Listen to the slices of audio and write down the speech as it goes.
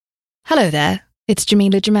Hello there, it's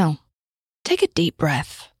Jamila Jamel. Take a deep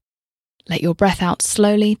breath. Let your breath out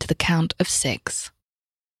slowly to the count of 6.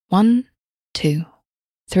 1, 2,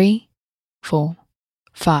 3, 4,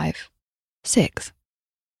 5, 6.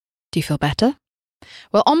 Do you feel better?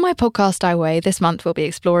 Well, on my podcast, I Weigh, this month we'll be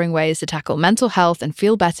exploring ways to tackle mental health and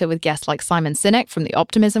feel better with guests like Simon Sinek from The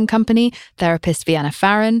Optimism Company, therapist Vienna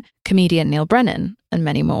Farron, comedian Neil Brennan, and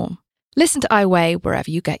many more. Listen to I Weigh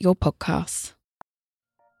wherever you get your podcasts.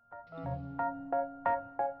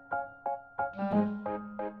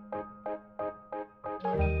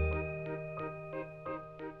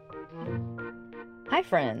 Hi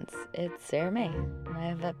friends, it's Sarah May, and I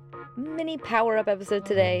have a mini power-up episode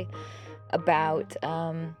today about,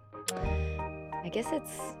 I guess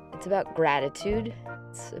it's about gratitude.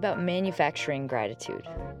 It's about manufacturing gratitude.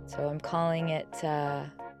 So I'm calling it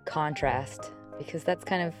contrast, because that's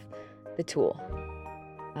kind of the tool.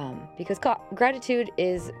 Because gratitude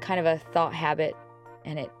is kind of a thought habit,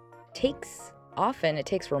 and it takes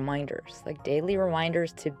reminders, like daily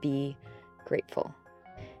reminders to be grateful.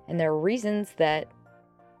 And there are reasons that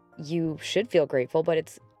you should feel grateful, but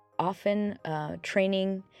it's often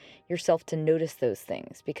training yourself to notice those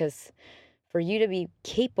things, because for you to be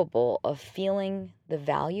capable of feeling the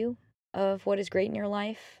value of what is great in your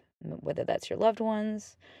life, whether that's your loved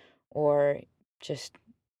ones or just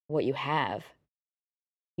what you have,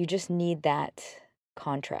 you just need that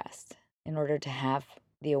contrast in order to have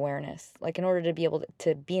the awareness. Like, in order to be able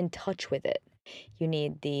to be in touch with it, you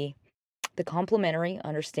need the complementary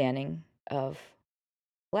understanding of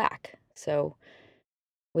lack. So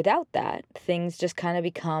without that, things just kind of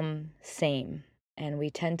become same, and we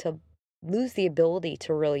tend to lose the ability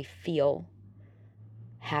to really feel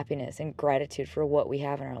happiness and gratitude for what we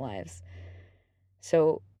have in our lives.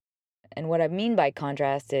 So, and what I mean by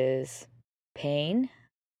contrast is pain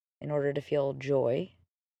in order to feel joy,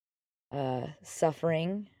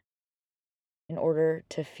 suffering in order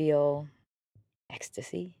to feel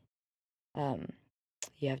ecstasy.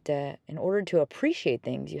 You have to, in order to appreciate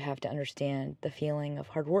things, you have to understand the feeling of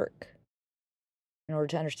hard work. In order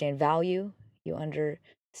to understand value, you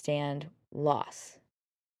understand loss.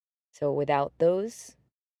 So without those,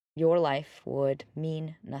 your life would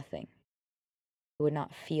mean nothing. It would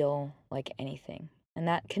not feel like anything. And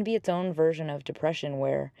that can be its own version of depression,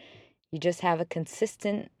 where you just have a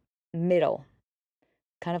consistent middle,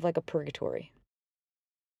 kind of like a purgatory.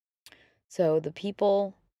 So the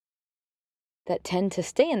people that tend to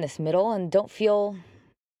stay in this middle and don't feel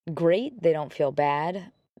great, they don't feel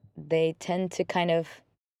bad, they tend to kind of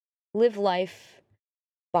live life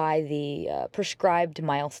by the prescribed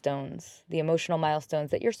milestones, the emotional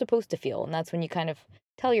milestones that you're supposed to feel. And that's when you kind of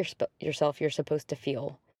tell yourself you're supposed to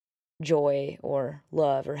feel joy or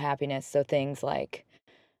love or happiness. So things like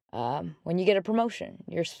when you get a promotion,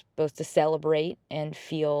 you're supposed to celebrate and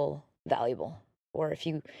feel valuable. Or if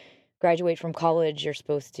you graduate from college, you're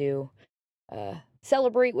supposed to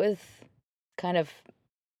celebrate with kind of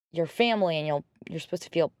your family, and you're supposed to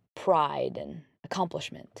feel pride and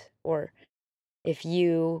accomplishment. Or if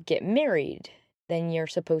you get married, then you're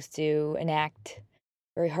supposed to enact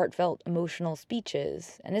very heartfelt, emotional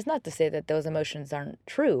speeches. And it's not to say that those emotions aren't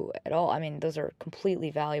true at all. I mean, those are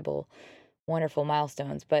completely valuable, wonderful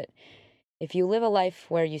milestones. But if you live a life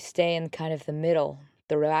where you stay in kind of the middle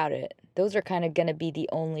throughout it, those are kind of going to be the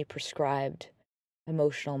only prescribed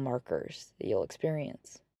emotional markers that you'll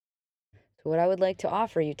experience. So what I would like to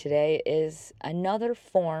offer you today is another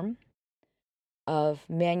form of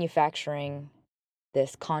manufacturing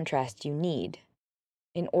this contrast you need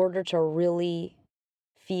in order to really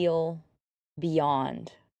feel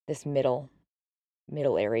beyond this middle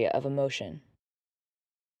area of emotion,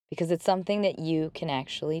 because it's something that you can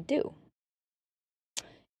actually do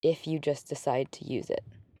if you just decide to use it.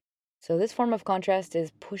 So this form of contrast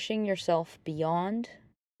is pushing yourself beyond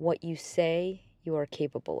what you say you are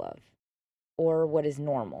capable of, or what is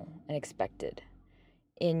normal and expected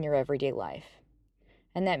in your everyday life.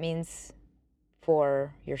 And that means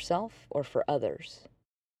for yourself or for others.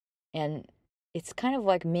 And it's kind of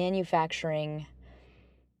like manufacturing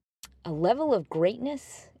a level of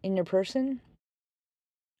greatness in your person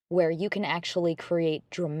where you can actually create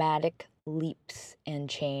dramatic leaps and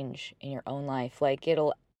change in your own life. Like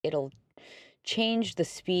it'll change the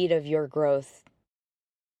speed of your growth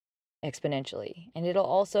exponentially. And it'll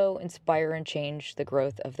also inspire and change the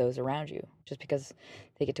growth of those around you, just because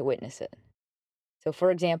they get to witness it. So for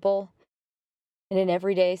example, in an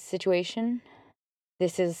everyday situation,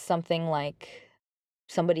 this is something like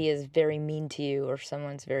somebody is very mean to you, or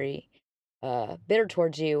someone's very bitter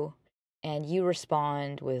towards you, and you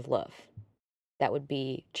respond with love. That would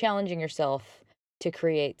be challenging yourself to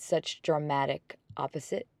create such dramatic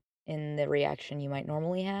opposite in the reaction you might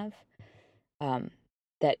normally have,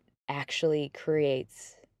 that actually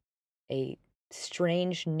creates a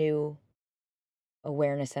strange new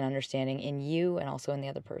awareness and understanding in you and also in the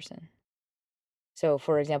other person. So,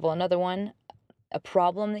 for example, another one, a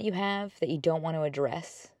problem that you have that you don't want to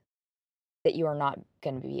address, that you are not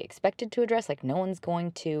going to be expected to address, like no one's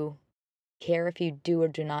going to care if you do or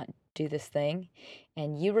do not do this thing,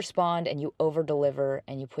 and you respond and you over deliver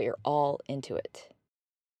and you put your all into it.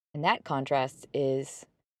 And that contrast is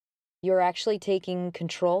you're actually taking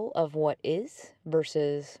control of what is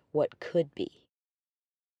versus what could be.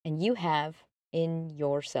 And you have in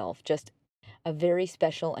yourself just a very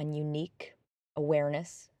special and unique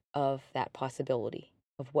awareness of that possibility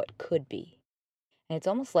of what could be. And it's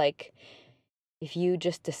almost like if you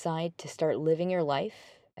just decide to start living your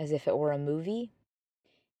life as if it were a movie,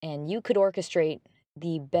 and you could orchestrate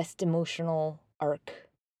the best emotional arc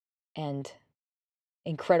and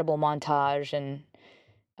incredible montage and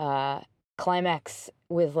climax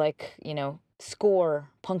with, like, score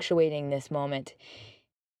punctuating this moment.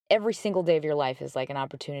 Every single day of your life is like an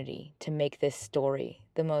opportunity to make this story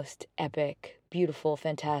the most epic, beautiful,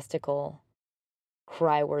 fantastical,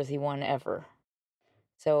 cry-worthy one ever.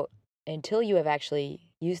 So until you have actually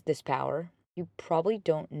used this power, you probably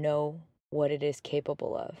don't know what it is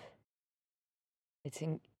capable of.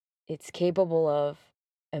 It's capable of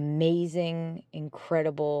amazing,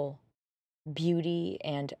 incredible beauty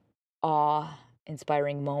and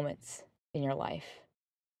awe-inspiring moments in your life.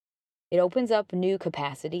 It opens up new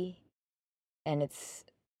capacity, and it's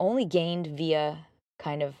only gained via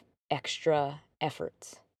kind of extra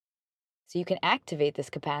efforts. So you can activate this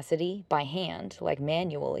capacity by hand, like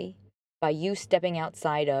manually, by you stepping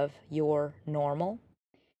outside of your normal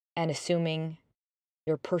and assuming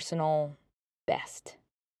your personal best.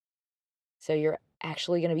 So you're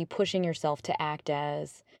actually going to be pushing yourself to act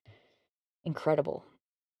as incredible.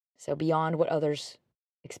 So beyond what others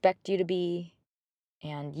expect you to be,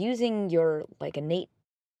 and using your like innate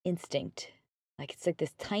instinct. Like it's like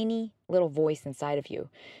this tiny little voice inside of you.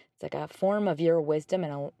 It's like a form of your wisdom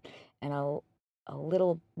and a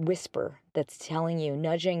little whisper that's telling you,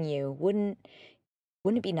 nudging you, wouldn't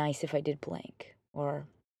it be nice if I did blank? Or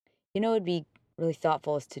it'd be really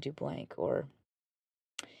thoughtful is to do blank, or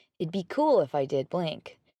it'd be cool if I did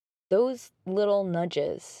blank. Those little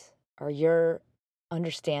nudges are your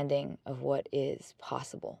understanding of what is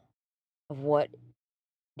possible, of what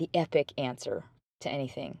the epic answer to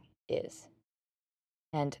anything is.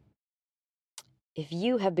 And if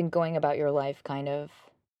you have been going about your life kind of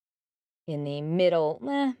in the middle,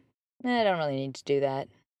 I don't really need to do that,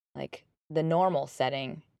 like the normal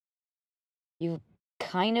setting, you've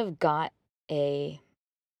kind of got a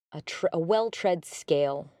well-tread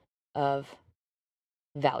scale of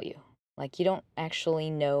value. Like you don't actually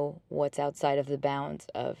know what's outside of the bounds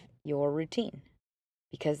of your routine,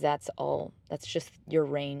 because that's just your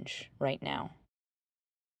range right now.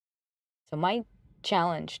 So my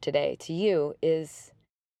challenge today to you is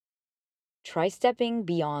try stepping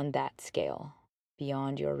beyond that scale,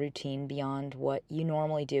 beyond your routine, beyond what you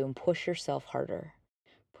normally do, and push yourself harder.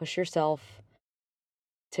 Push yourself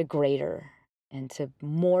to greater and to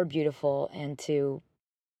more beautiful and to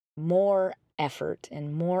more effort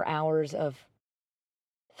and more hours of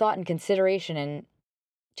thought and consideration, and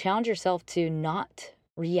challenge yourself to not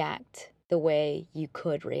react the way you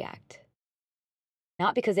could react.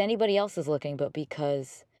 Not because anybody else is looking, but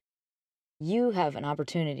because you have an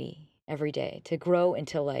opportunity every day to grow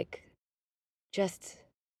into like just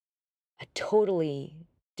a totally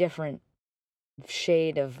different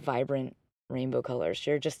shade of vibrant rainbow colors.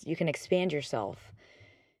 You can expand yourself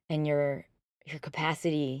and your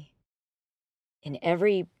capacity in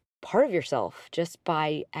every part of yourself just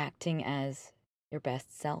by acting as your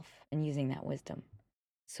best self and using that wisdom.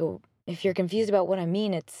 So if you're confused about what I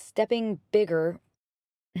mean, it's stepping bigger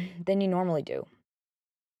than you normally do.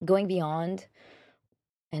 Going beyond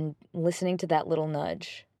and listening to that little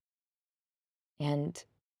nudge and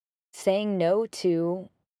saying no to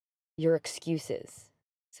your excuses.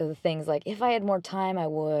 So the things like, if I had more time, I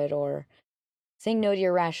would, or saying no to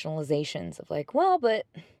your rationalizations of like, well, but,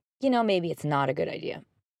 maybe it's not a good idea.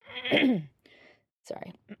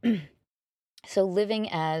 Sorry. So living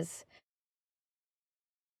as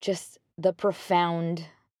just the profound,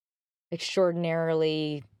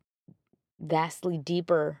 extraordinarily, vastly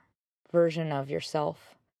deeper version of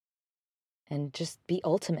yourself, and just be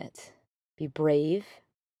ultimate, be brave,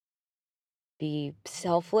 be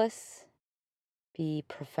selfless, be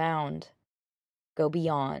profound, go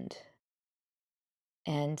beyond,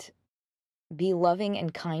 and be loving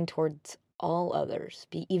and kind towards all others.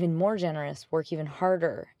 Be even more generous, work even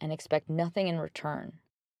harder, and expect nothing in return.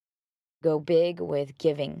 Go big with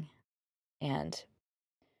giving and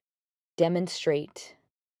demonstrate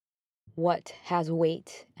what has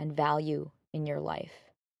weight and value in your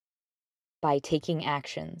life by taking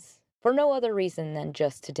actions for no other reason than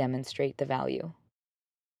just to demonstrate the value.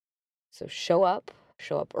 So show up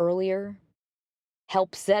earlier,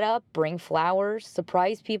 help set up, bring flowers,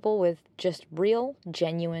 surprise people with just real,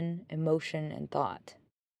 genuine emotion and thought,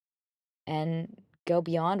 and go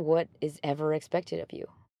beyond what is ever expected of you.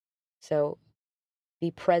 So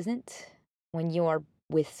be present when you are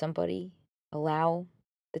with somebody. Allow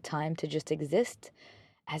the time to just exist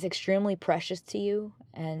as extremely precious to you,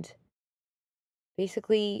 and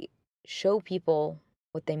basically show people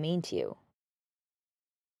what they mean to you.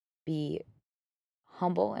 Be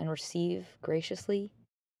humble and receive graciously,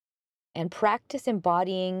 and practice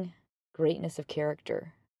embodying greatness of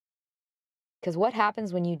character. Because what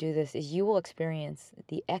happens when you do this is you will experience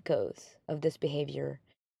the echoes of this behavior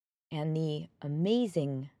and the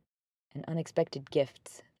amazing and unexpected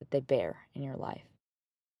gifts that they bear in your life.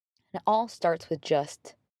 And it all starts with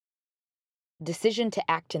just decision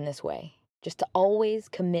to act in this way, just to always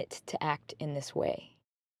commit to act in this way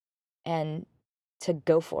and to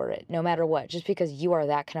go for it no matter what, just because you are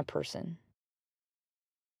that kind of person.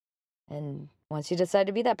 And once you decide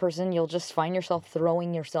to be that person, you'll just find yourself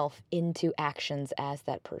throwing yourself into actions as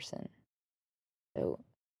that person. So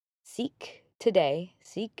seek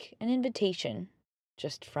an invitation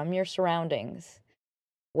just from your surroundings,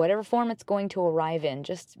 whatever form it's going to arrive in.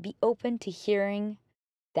 Just be open to hearing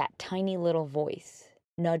that tiny little voice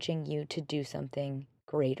nudging you to do something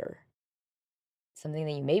greater. Something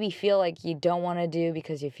that you maybe feel like you don't want to do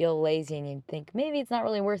because you feel lazy and you think maybe it's not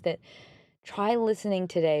really worth it. Try listening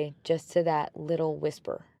today just to that little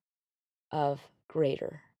whisper of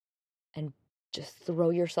greater and just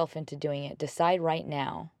throw yourself into doing it. Decide right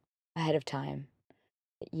now, ahead of time,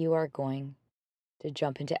 that you are going to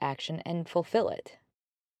jump into action and fulfill it,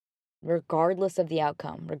 regardless of the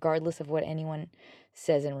outcome, regardless of what anyone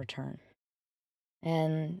says in return.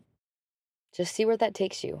 And just see where that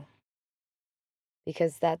takes you.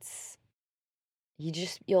 Because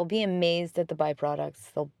you'll be amazed at the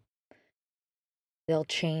byproducts. They'll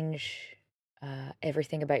change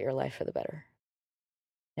everything about your life for the better,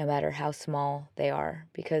 no matter how small they are,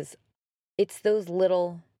 because it's those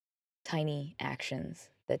little tiny actions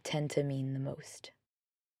that tend to mean the most.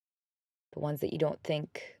 The ones that you don't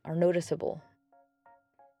think are noticeable.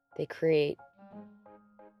 They create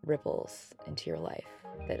ripples into your life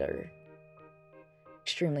that are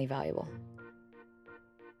extremely valuable.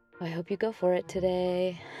 I hope you go for it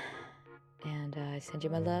today. And I send you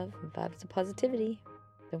my love and vibes of positivity.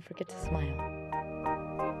 Don't forget to smile.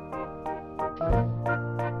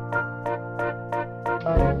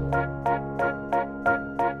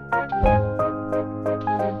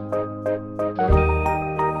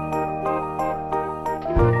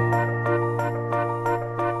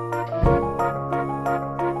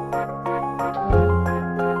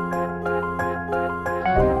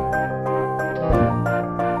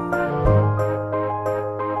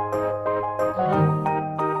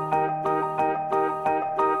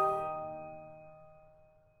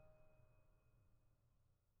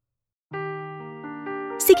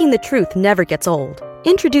 Seeking the truth never gets old.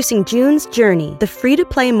 Introducing June's Journey, the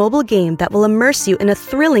free-to-play mobile game that will immerse you in a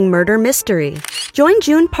thrilling murder mystery. Join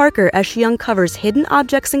June Parker as she uncovers hidden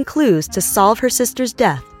objects and clues to solve her sister's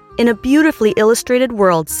death in a beautifully illustrated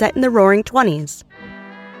world set in the Roaring '20s.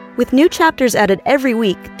 With new chapters added every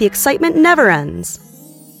week, the excitement never ends.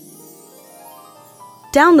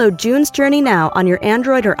 Download June's Journey now on your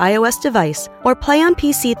Android or iOS device, or play on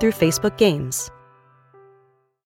PC through Facebook Games.